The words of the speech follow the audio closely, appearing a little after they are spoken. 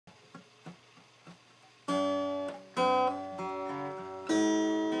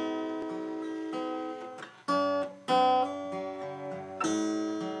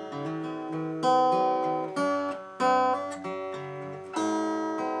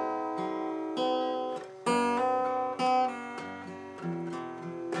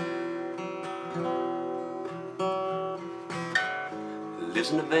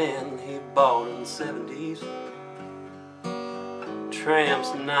Lives in a van he bought in the 70s.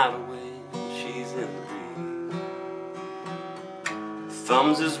 Tramps the night away, she's in the breeze.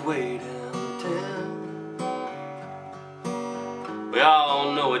 Thumbs his way downtown. We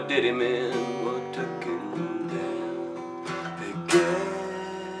all know what did him in, what took him down. Hey Gary,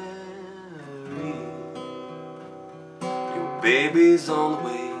 your baby's on the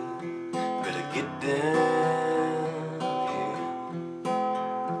way, better get down here.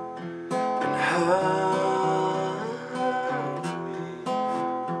 And hurry,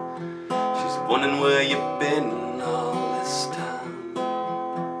 she's wondering where you've been all this time.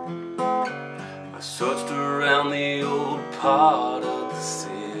 I searched around the old part of the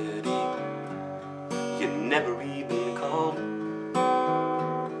city you never even called.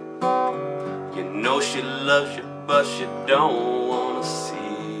 You know she loves you, but she don't wanna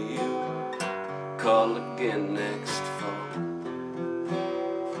see you. Call again next fall.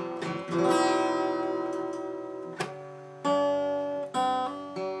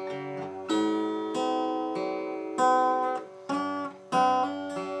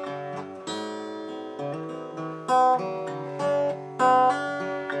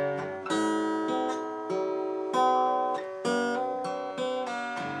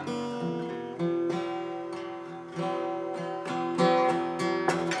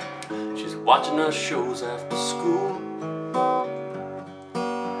 Watching her shows after school.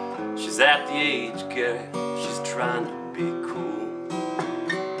 She's at the age, Gary, she's trying to be cool.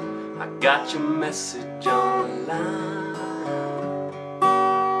 I got your message on the line.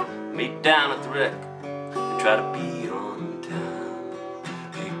 Meet down at the wreck and try to be on time.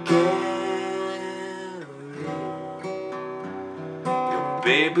 Hey Gary, your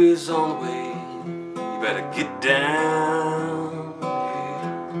baby's on the way, you better get down.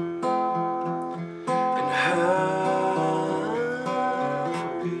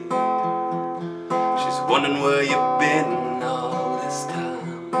 Wondering where you've been all this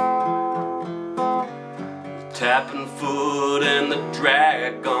time. The tapping foot and the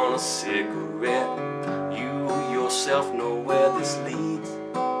drag on a cigarette. You yourself know where this leads.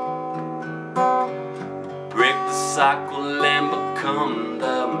 Break the cycle and become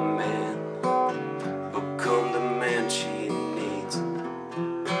the man. Become the man she needs.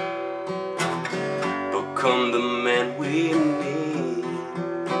 Become the man we need.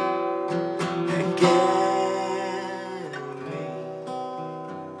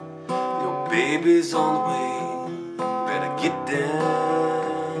 Baby's on the way, better get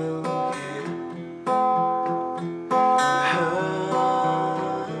down here. Hurry,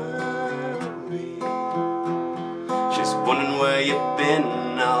 she's wondering where you've been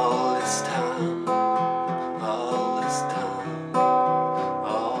all this time.